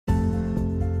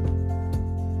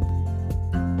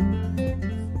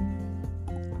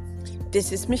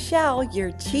This is Michelle,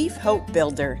 your Chief Hope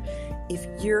Builder. If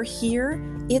you're here,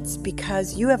 it's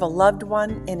because you have a loved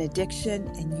one in addiction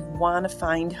and you want to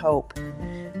find hope.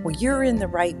 Well, you're in the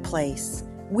right place.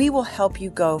 We will help you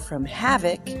go from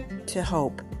havoc to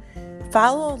hope.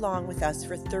 Follow along with us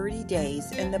for 30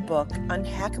 days in the book,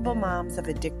 Unhackable Moms of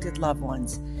Addicted Loved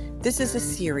Ones. This is a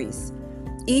series.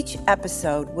 Each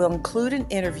episode will include an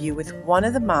interview with one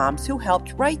of the moms who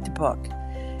helped write the book.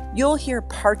 You'll hear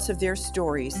parts of their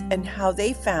stories and how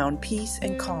they found peace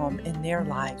and calm in their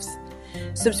lives.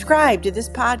 Subscribe to this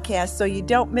podcast so you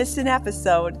don't miss an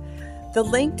episode. The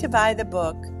link to buy the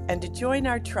book and to join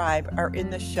our tribe are in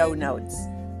the show notes.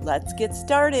 Let's get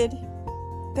started.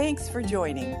 Thanks for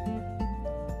joining.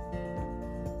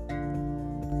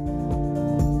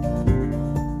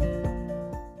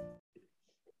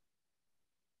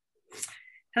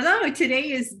 Hello,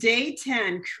 today is day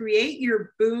 10, Create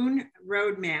Your Boon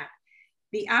Roadmap.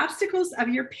 The obstacles of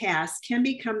your past can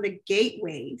become the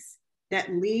gateways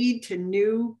that lead to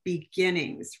new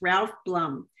beginnings. Ralph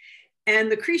Blum. And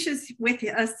Lucretia's with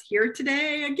us here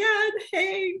today again.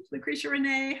 Hey, Lucretia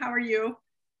Renee, how are you?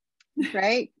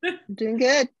 Great, doing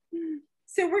good.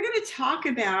 So we're going to talk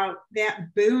about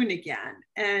that boon again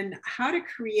and how to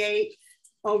create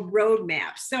a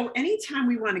roadmap. So anytime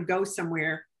we want to go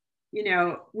somewhere,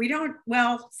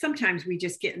 sometimes we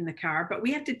just get in the car, but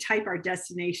we have to type our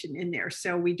destination in there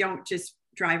so we don't just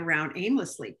drive around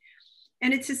aimlessly.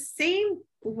 And it's the same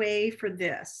way for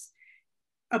this.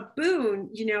 A boon,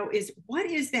 is what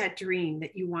is that dream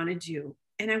that you want to do?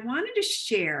 And I wanted to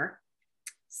share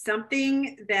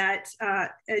something that,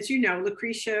 as you know,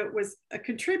 Lucretia was a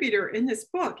contributor in this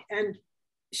book, and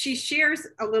she shares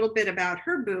a little bit about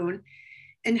her boon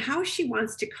and how she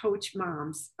wants to coach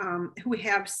moms who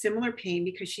have similar pain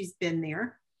because she's been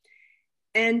there.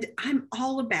 And I'm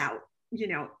all about,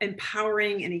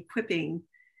 empowering and equipping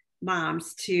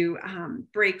moms to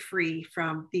break free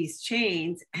from these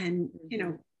chains and,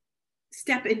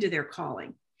 step into their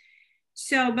calling.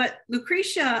 So, but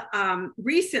Lucretia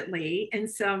recently in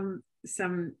some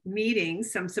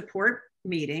meetings, some support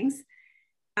meetings,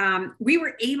 we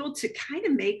were able to kind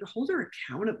of hold her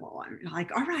accountable. I'm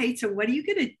like, all right, so what are you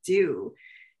going to do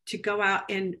to go out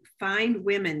and find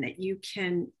women that you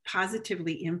can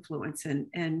positively influence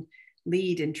and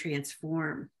lead and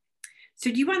transform? So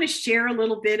do you want to share a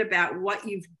little bit about what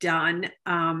you've done?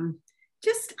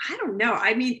 I don't know.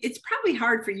 I mean, it's probably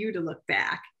hard for you to look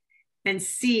back and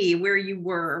see where you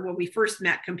were when we first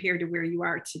met compared to where you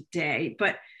are today,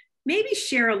 but maybe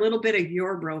share a little bit of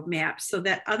your roadmap so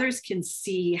that others can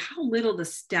see how little the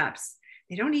steps,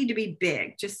 they don't need to be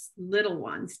big, just little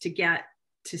ones to get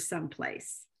to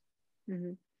someplace.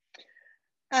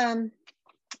 Mm-hmm.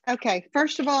 Okay,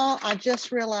 first of all, I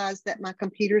just realized that my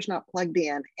computer's not plugged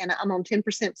in and I'm on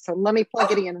 10%. So let me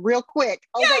plug it in real quick.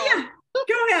 Hold on.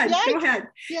 Go ahead. Yikes. Go ahead.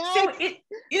 Yikes. So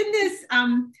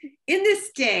in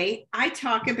this day, I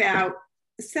talk about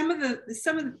some of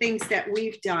the things that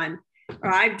we've done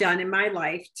or I've done in my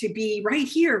life to be right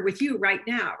here with you right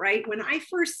now, right? When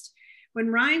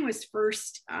Ryan was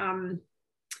first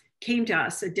came to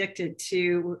us addicted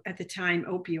to, at the time,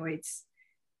 opioids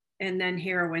and then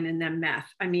heroin and then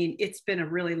meth. I mean, it's been a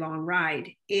really long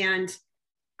ride. And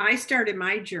I started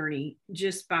my journey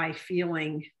just by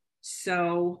feeling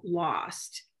so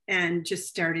lost and just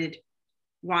started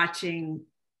watching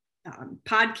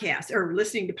podcasts or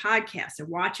listening to podcasts and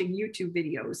watching YouTube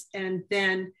videos and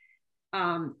then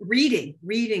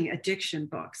reading addiction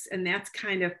books. And that's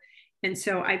and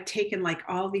so I've taken like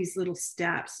all these little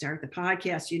steps, start the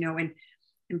podcast, and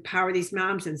empower these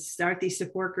moms and start these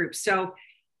support groups. So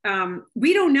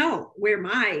we don't know where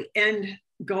my end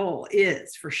goal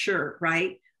is for sure,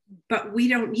 right? But we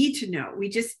don't need to know. We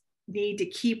just need to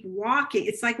keep walking.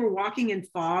 It's like we're walking in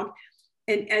fog.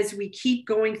 And as we keep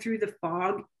going through the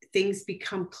fog, things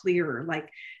become clearer. Like,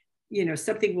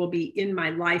 something will be in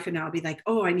my life and I'll be like,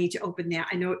 oh, I need to open that.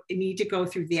 I know I need to go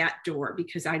through that door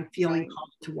because I'm feeling called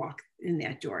to walk in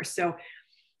that door. So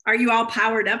are you all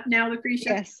powered up now,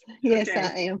 Lucretia? Yes, okay.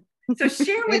 I am. So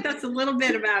share with us a little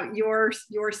bit about your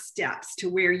steps to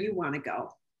where you want to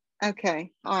go.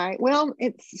 Okay. All right. Well,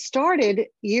 it started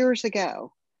years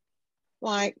ago,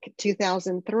 like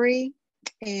 2003.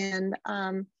 And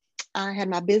I had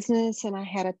my business and I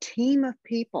had a team of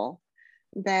people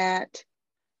that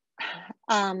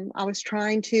I was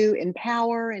trying to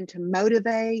empower and to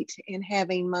motivate and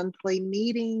having monthly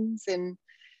meetings and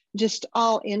just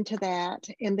all into that.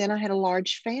 And then I had a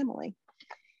large family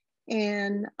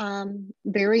and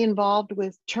very involved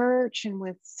with church and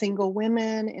with single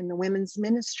women in the women's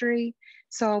ministry.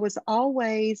 So I was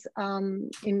always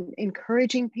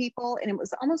encouraging people. And it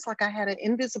was almost like I had an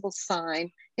invisible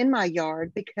sign in my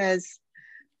yard, because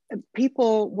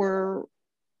people were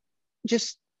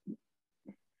just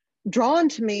drawn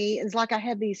to me. It's like I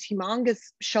had these humongous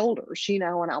shoulders, and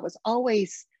I was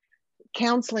always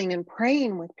counseling and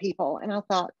praying with people. And I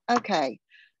thought, okay,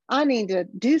 I need to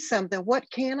do something. What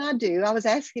can I do? I was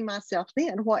asking myself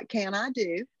then, what can I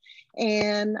do?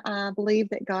 And I believe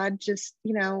that God just,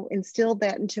 instilled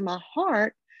that into my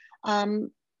heart,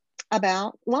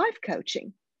 about life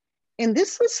coaching. And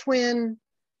this was when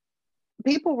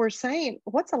people were saying,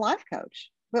 what's a life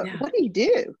coach? But what do you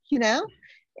do?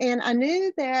 And I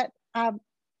knew that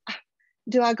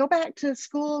do I go back to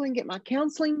school and get my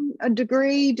counseling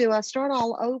degree? Do I start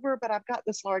all over? But I've got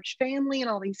this large family and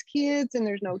all these kids, and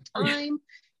there's no time,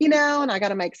 and I got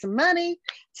to make some money.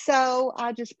 So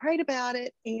I just prayed about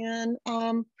it, and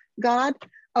God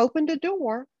opened a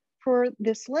door for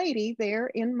this lady there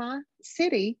in my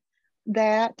city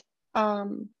that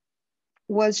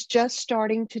was just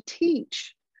starting to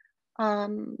teach,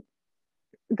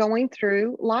 going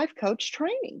through life coach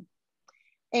training.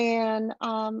 And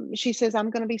she says, I'm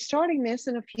going to be starting this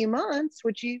in a few months.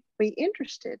 Would you be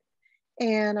interested?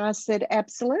 And I said,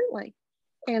 absolutely.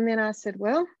 And then I said,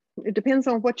 well, it depends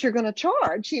on what you're going to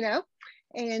charge,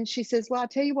 And she says, well, I'll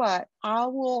tell you what, I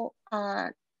will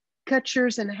cut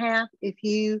yours in half if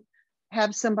you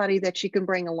have somebody that you can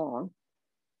bring along.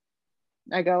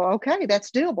 I go, okay,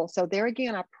 that's doable. So there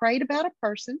again, I prayed about a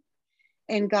person,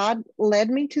 and God led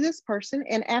me to this person.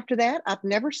 And after that, I've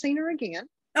never seen her again.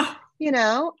 Oh.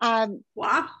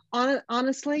 Wow.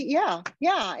 Honestly, yeah,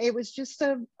 it was just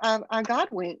a God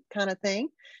wink kind of thing.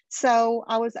 So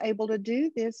I was able to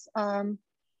do this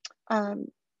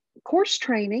course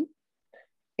training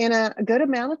in a good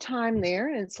amount of time there.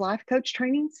 And it's Life Coach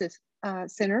Training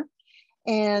Center.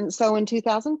 And so in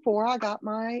 2004, I got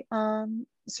my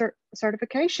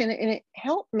certification, and it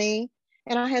helped me.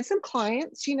 And I had some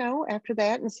clients, after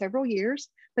that in several years,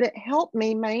 but it helped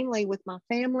me mainly with my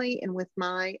family and with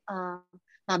my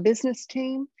my business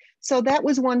team. So that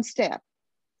was one step.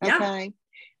 Okay. Yeah.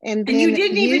 And you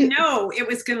didn't even know it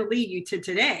was going to lead you to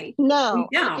today. No,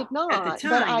 I did not.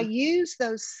 But I used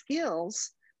those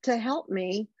skills to help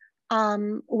me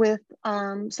with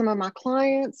some of my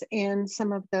clients and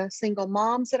some of the single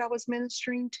moms that I was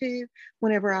ministering to.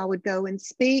 Whenever I would go and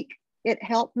speak, it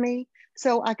helped me.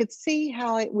 So I could see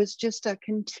how it was just a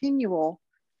continual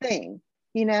thing,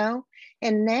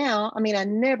 And now, I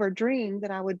never dreamed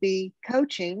that I would be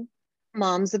coaching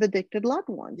moms of addicted loved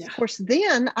ones. Yeah. Of course,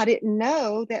 then I didn't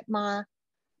know that my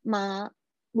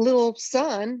little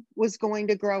son was going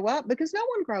to grow up, because no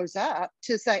one grows up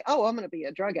to say, oh, I'm going to be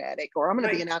a drug addict, or I'm going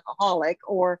to be an alcoholic,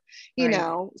 or,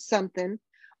 something.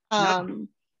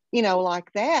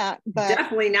 Like that. But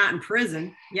definitely not in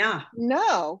prison. Yeah.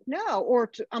 No. Or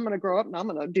I'm going to grow up and I'm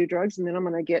going to do drugs, and then I'm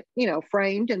going to get,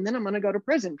 framed, and then I'm going to go to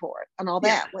prison for it and all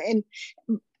that. And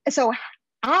so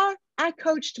I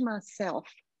coached myself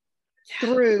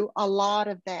through a lot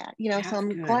of that, so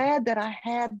I'm glad that I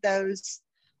had those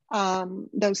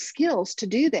skills to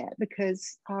do that,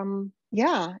 because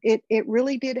it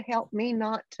really did help me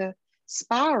not to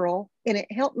spiral, and it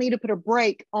helped me to put a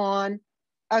break on,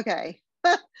 okay,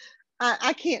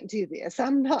 I can't do this.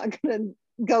 I'm not going to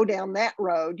go down that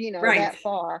road, that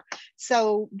far.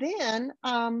 So then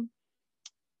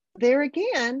there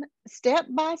again, step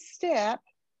by step,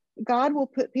 God will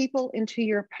put people into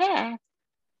your path,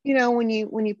 when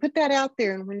you put that out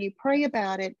there, and when you pray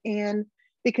about it. And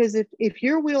because if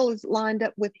your will is lined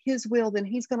up with his will, then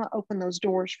he's going to open those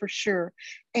doors for sure.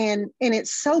 And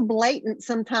it's so blatant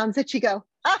sometimes that you go,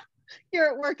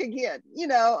 you're at work again,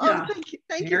 Yeah. Thank you.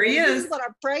 This is what I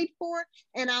prayed for.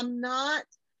 And I'm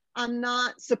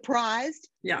not surprised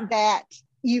that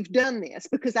you've done this,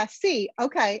 because I see,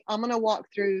 okay, I'm going to walk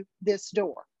through this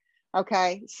door.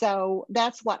 Okay. So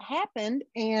that's what happened.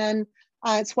 And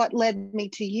it's what led me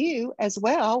to you as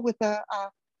well, with a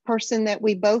person that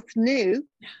we both knew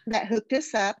that hooked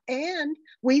us up. And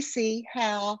we see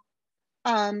how,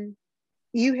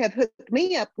 you have hooked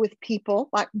me up with people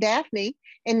like Daphne,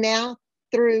 and now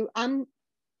I'm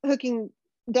hooking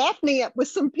Daphne up with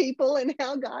some people, and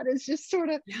how God is just sort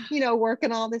of,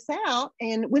 working all this out,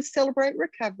 and with Celebrate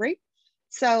Recovery.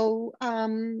 So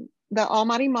the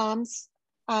Almighty Moms,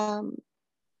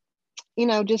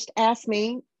 just asked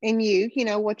me and you,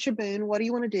 what's your boon? What do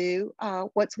you want to do?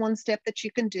 What's one step that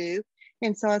you can do?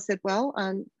 And so I said, well,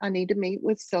 I need to meet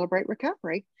with Celebrate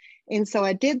Recovery. And so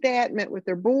I did that, met with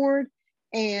their board.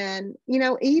 And,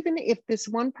 even if this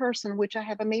one person, which I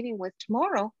have a meeting with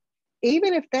tomorrow,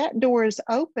 even if that door is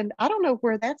opened, I don't know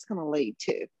where that's going to lead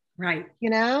to. Right. you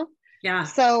know? Yeah.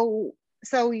 So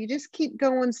you just keep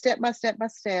going step by step by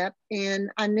step.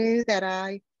 And I knew that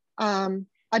I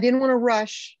didn't want to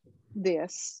rush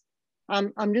this.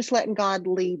 I'm just letting God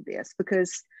lead this,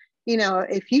 because, you know,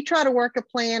 if you try to work a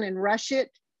plan and rush it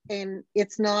and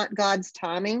it's not God's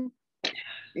timing,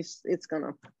 it's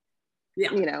gonna,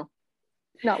 Yeah. you know,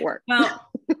 not work. Well,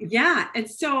 yeah. And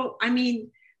so, I mean,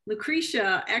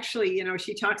 Lucretia actually, you know,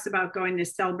 she talks about going to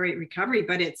Celebrate Recovery,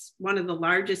 but it's one of the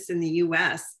largest in the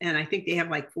US. And I think they have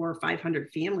like 400 or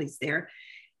 500 families there.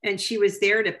 And she was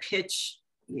there to pitch,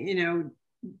 you know,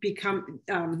 become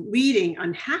leading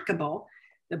Unhackable,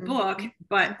 the book.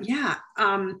 But yeah,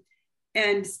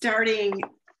 and starting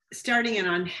an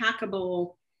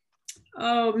Unhackable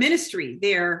ministry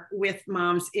there with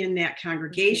moms in that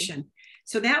congregation.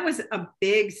 So that was a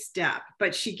big step,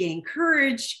 but she gained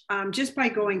courage just by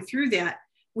going through that.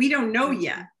 We don't know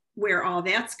yet where all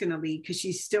that's going to lead, because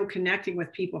she's still connecting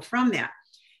with people from that.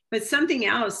 But something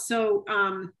else. So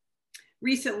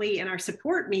recently in our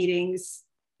support meetings,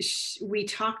 we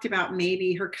talked about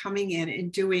maybe her coming in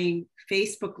and doing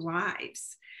Facebook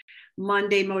Lives,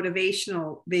 Monday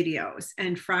motivational videos,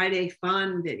 and Friday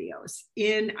fun videos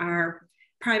in our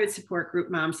private support group,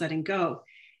 Moms Letting Go.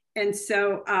 And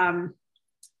so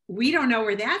we don't know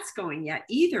where that's going yet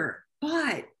either.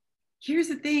 But here's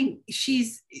the thing.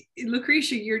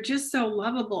 Lucretia, you're just so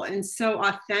lovable and so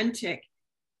authentic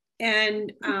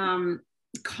and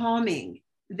calming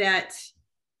that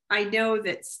I know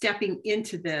that stepping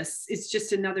into this is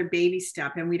just another baby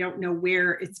step, and we don't know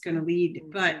where it's going to lead.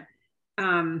 But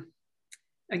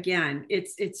again,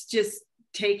 it's just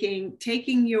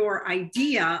taking your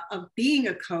idea of being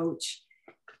a coach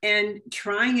and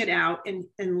trying it out and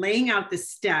laying out the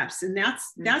steps. And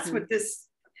that's what this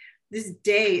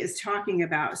day is talking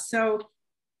about. So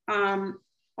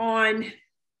on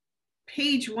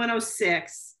page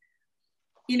 106,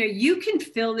 you know, you can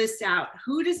fill this out.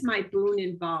 Who does my boon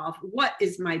involve? What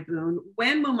is my boon?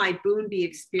 When will my boon be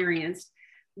experienced?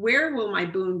 Where will my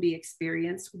boon be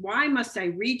experienced? Why must I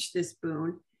reach this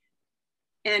boon?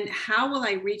 And how will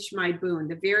I reach my boon?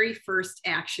 The very first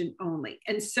action only.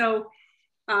 And so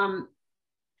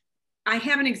I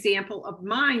have an example of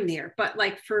mine there, but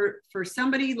like for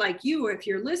somebody like you, if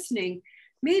you're listening,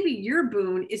 maybe your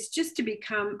boon is just to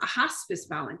become a hospice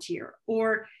volunteer,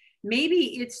 or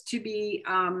maybe it's to be,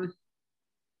 I'm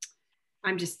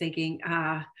just thinking,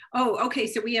 okay,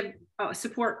 so we have a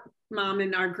support mom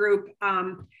in our group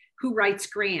who writes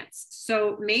grants.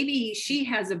 So maybe she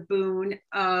has a boon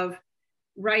of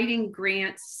writing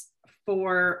grants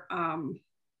for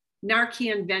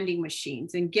Narcan vending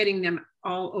machines and getting them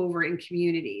all over in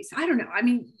communities. I don't know. I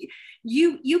mean,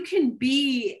 you can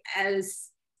be as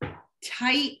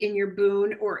tight in your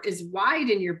boon or as wide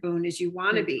in your boon as you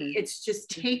want to be. It's just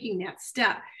taking that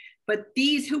step. But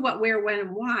these who, what, where, when,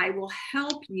 and why will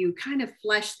help you kind of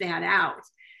flesh that out.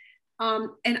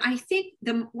 And I think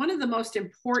one of the most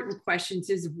important questions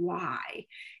is why.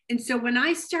 And so when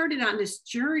I started on this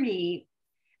journey,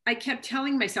 I kept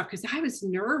telling myself, because I was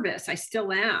nervous, I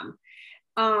still am,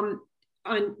 on,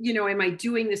 you know, am I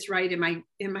doing this right? Am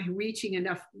I reaching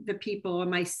enough the people?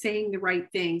 Am I saying the right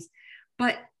things?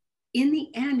 But in the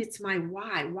end, it's my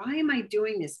why. Why am I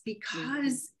doing this?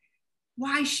 Because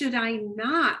why should I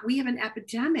not? We have an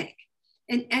epidemic,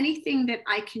 and anything that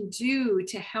I can do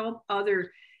to help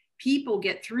other people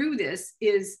get through this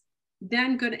is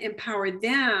then going to empower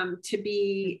them to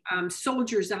be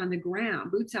soldiers on the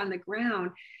ground, boots on the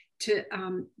ground, to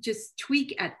just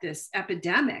tweak at this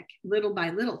epidemic little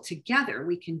by little. Together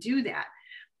we can do that.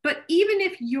 But even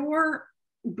if your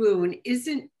boon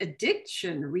isn't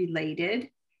addiction related,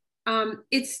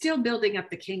 it's still building up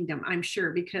the kingdom, I'm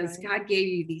sure, because God gave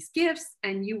you these gifts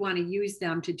and you want to use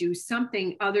them to do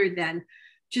something other than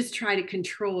just try to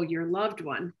control your loved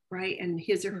one, right? And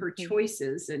his or her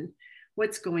choices and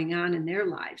what's going on in their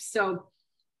lives. So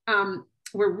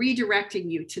we're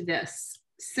redirecting you to this.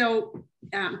 So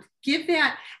give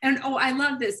that. And I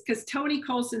love this, because Tony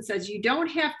Colson says you don't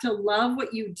have to love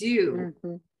what you do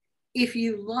if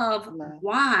you love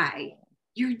why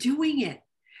you're doing it.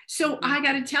 So I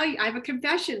got to tell you, I have a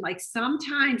confession. Like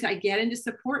sometimes I get into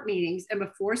support meetings, and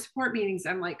before support meetings,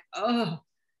 I'm like, oh,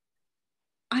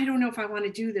 I don't know if I want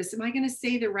to do this. Am I going to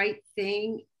say the right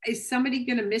thing? Is somebody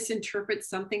going to misinterpret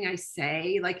something I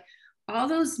say? Like all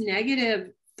those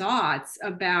negative thoughts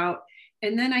about,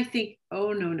 and then I think,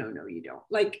 oh, no, you don't.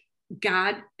 Like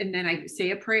God, and then I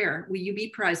say a prayer. Will you be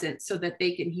present so that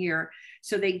they can hear,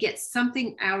 so they get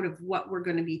something out of what we're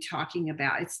going to be talking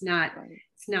about? It's not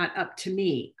up to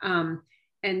me. And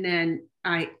then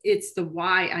it's the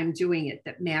why I'm doing it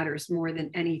that matters more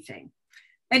than anything.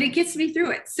 and it gets me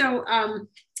through it. So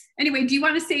anyway, do you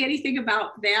want to say anything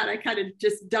about that? I kind of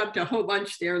just dumped a whole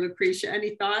bunch there, Lucretia.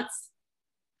 Any thoughts?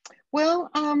 Well,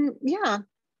 yeah,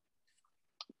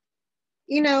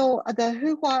 you know, the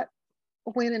who, what,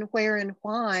 when, and where, and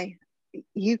why,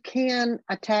 you can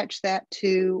attach that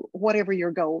to whatever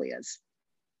your goal is.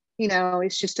 You know,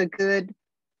 it's just a good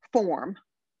form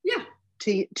Yeah.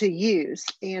 to use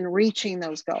in reaching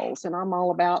those goals. And I'm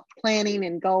all about planning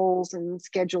and goals and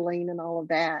scheduling and all of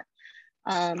that.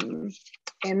 And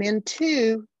then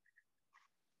two,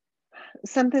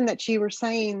 something that you were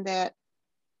saying that,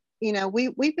 you know,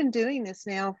 we've been doing this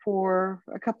now for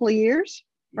a couple of years,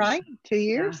 right? 2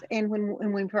 years. Yeah. And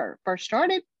when we first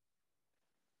started,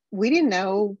 we didn't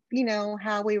know, you know,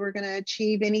 how we were going to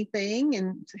achieve anything,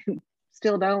 and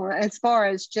still don't, as far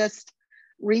as just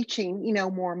reaching, you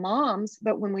know, more moms.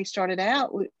 But when we started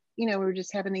out, you know, we were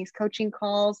just having these coaching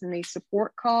calls and these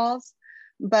support calls,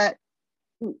 but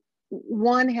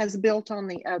one has built on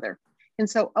the other. And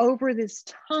so over this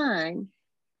time,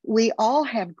 we all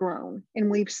have grown, and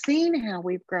we've seen how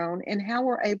we've grown and how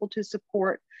we're able to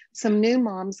support some new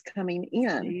moms coming in.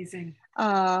 Amazing.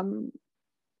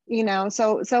 You know,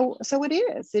 so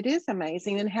it is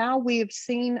amazing, and how we have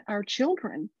seen our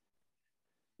children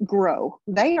grow.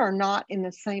 They are not in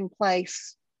the same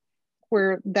place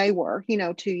where they were, you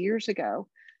know, 2 years ago.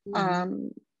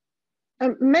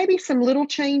 Maybe some little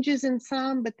changes in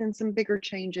some, but then some bigger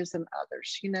changes in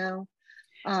others, you know.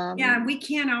 Yeah, we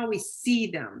can't always see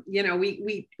them. You know,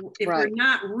 we if right. We're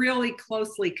not really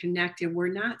closely connected, we're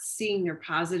not seeing their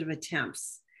positive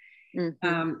attempts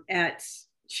at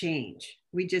change.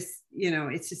 We just, you know,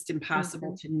 it's just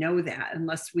impossible to know that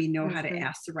unless we know how to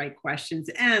ask the right questions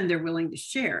and they're willing to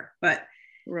share. But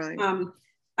right.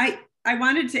 I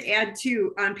wanted to add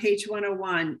too, on page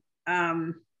 101,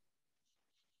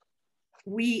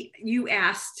 you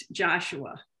asked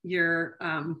Joshua, your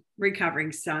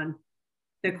recovering son,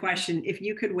 the question, if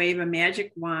you could wave a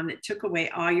magic wand that took away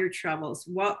all your troubles,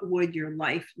 what would your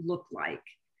life look like?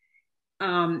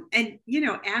 And, you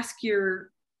know, ask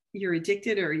your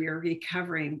addicted or your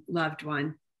recovering loved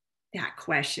one that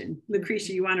question.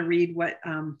 Lucretia, you want to read what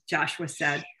Joshua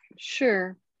said?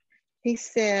 Sure. He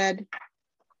said,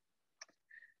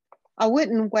 I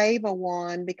wouldn't wave a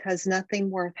wand because nothing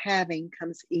worth having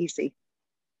comes easy.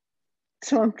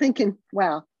 So I'm thinking,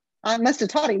 wow, I must have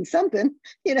taught him something,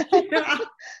 you know. Yeah.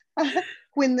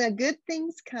 When the good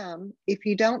things come, if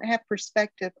you don't have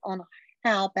perspective on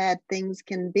how bad things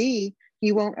can be,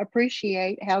 you won't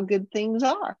appreciate how good things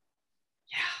are.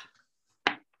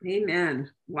 Yeah. Amen.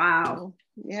 Wow.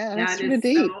 Yeah, that's sort of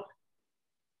deep.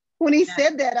 When he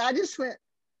said that, I just went,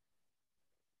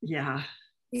 yeah.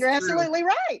 You're absolutely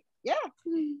right. Yeah.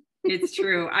 It's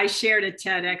true. I shared a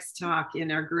TEDx talk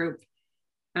in our group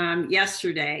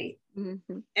yesterday.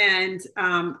 And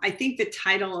I think the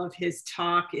title of his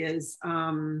talk is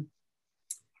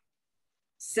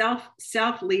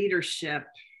self leadership,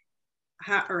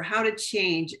 how to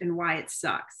change and why it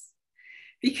sucks.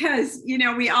 Because, you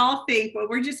know, we all think, well,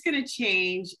 we're just going to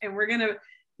change and we're going to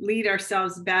lead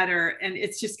ourselves better, and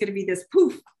it's just going to be this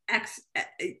poof,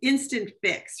 instant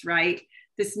fix, right?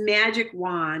 This magic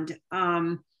wand.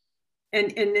 And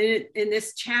in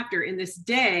this chapter, in this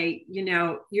day, you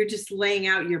know, you're just laying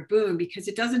out your boon, because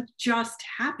it doesn't just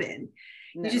happen.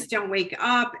 No. You just don't wake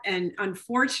up. And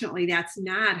unfortunately, that's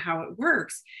not how it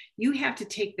works. You have to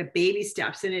take the baby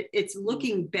steps, and it's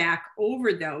looking back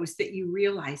over those that you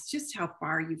realize just how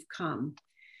far you've come.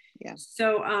 Yeah.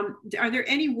 So are there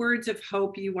any words of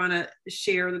hope you want to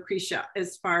share, Lucretia,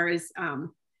 as far as,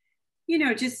 you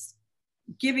know, just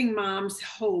giving moms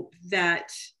hope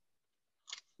that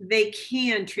they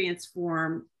can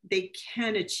transform, they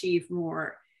can achieve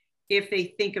more if they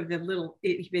think of the little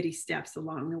itty bitty steps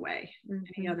along the way?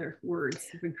 Any other words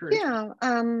of encouragement?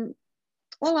 Yeah.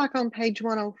 Well, like on page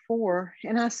 104,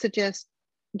 and I suggest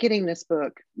getting this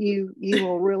book. You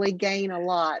will really gain a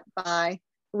lot by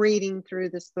reading through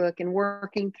this book and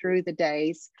working through the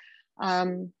days.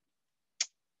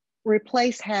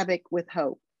 Replace havoc with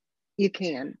hope. You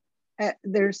can. If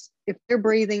they're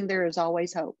breathing, there is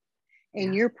always hope.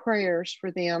 And your prayers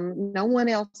for them, no one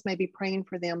else may be praying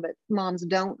for them, but moms,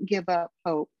 don't give up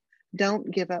hope. Don't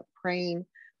give up praying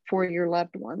for your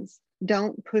loved ones.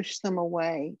 Don't push them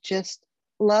away. Just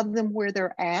love them where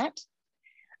they're at.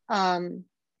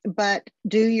 But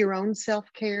do your own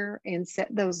self-care and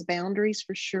set those boundaries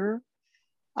for sure.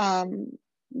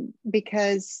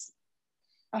 Because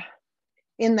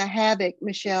in the havoc,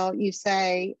 Michelle, you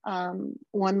say,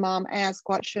 one mom asked,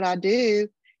 what should I do?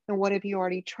 And what have you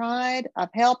already tried? I've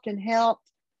helped and helped.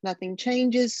 Nothing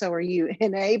changes. So are you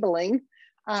enabling?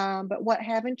 But what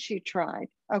haven't you tried?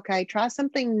 Okay, try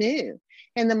something new.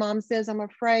 And the mom says, I'm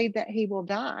afraid that he will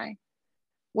die.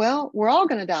 Well, we're all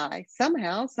going to die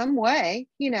somehow, some way,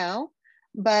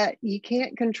 but you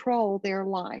can't control their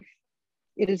life.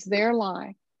 It is their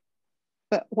life.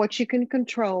 But what you can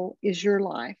control is your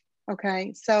life.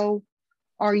 Okay. So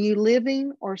are you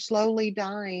living or slowly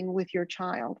dying with your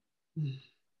child?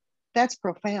 That's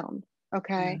profound.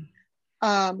 Okay.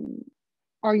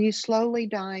 Are you slowly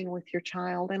dying with your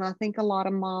child? And I think a lot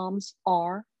of moms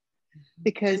are,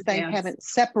 because they haven't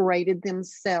separated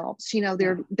themselves.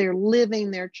 They're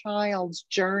living their child's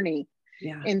journey.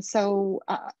 Yeah. And so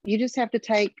you just have to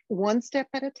take one step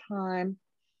at a time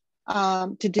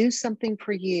to do something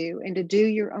for you and to do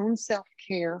your own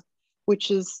self-care,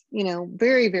 which is,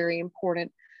 very, very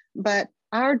important. But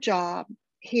our job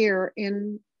here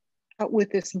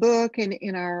with this book and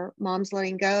in our Moms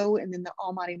Letting Go and then the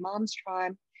Almighty Moms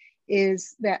Tribe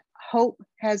is that hope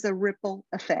has a ripple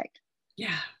effect.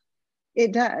 Yeah.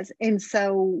 It does. And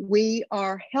so we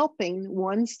are helping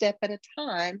one step at a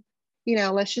time.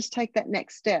 Let's just take that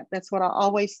next step. That's what I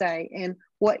always say. And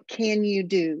what can you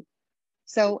do?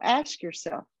 So ask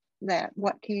yourself that,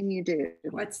 what can you do?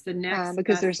 What's the next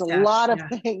because best there's a step? lot of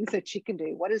things that you can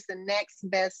do. What is the next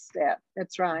best step?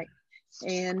 That's right.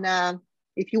 And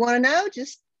if you want to know,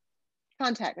 just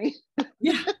contact me.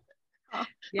 Yeah.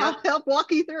 I'll help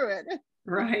walk you through it.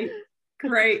 Right.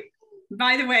 Great.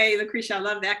 By the way, Lucretia, I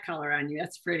love that color on you.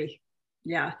 That's pretty.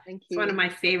 Yeah. Thank you. It's one of my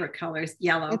favorite colors,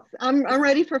 yellow. I'm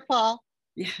ready for fall.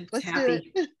 Yeah. Let's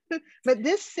happy. do it. But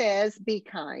this says be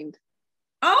kind.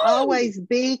 Oh, always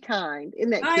be kind.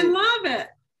 Isn't that cute? I love it.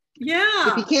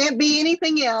 Yeah. If you can't be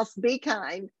anything else, be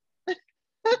kind.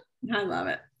 I love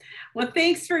it. Well,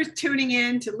 thanks for tuning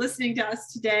in to listening to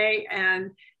us today.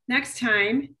 And next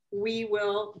time we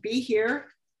will be here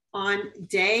on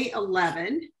day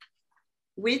 11,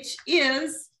 which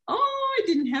is, I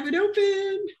didn't have it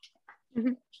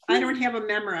open. I don't have it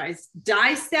memorized.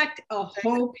 Dissect a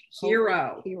Hope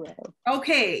Hero.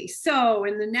 Okay, so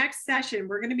in the next session,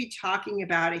 we're going to be talking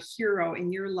about a hero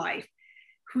in your life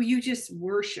who you just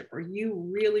worship or you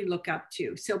really look up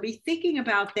to. So be thinking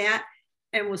about that,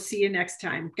 and we'll see you next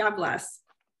time. God bless.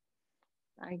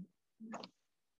 Bye.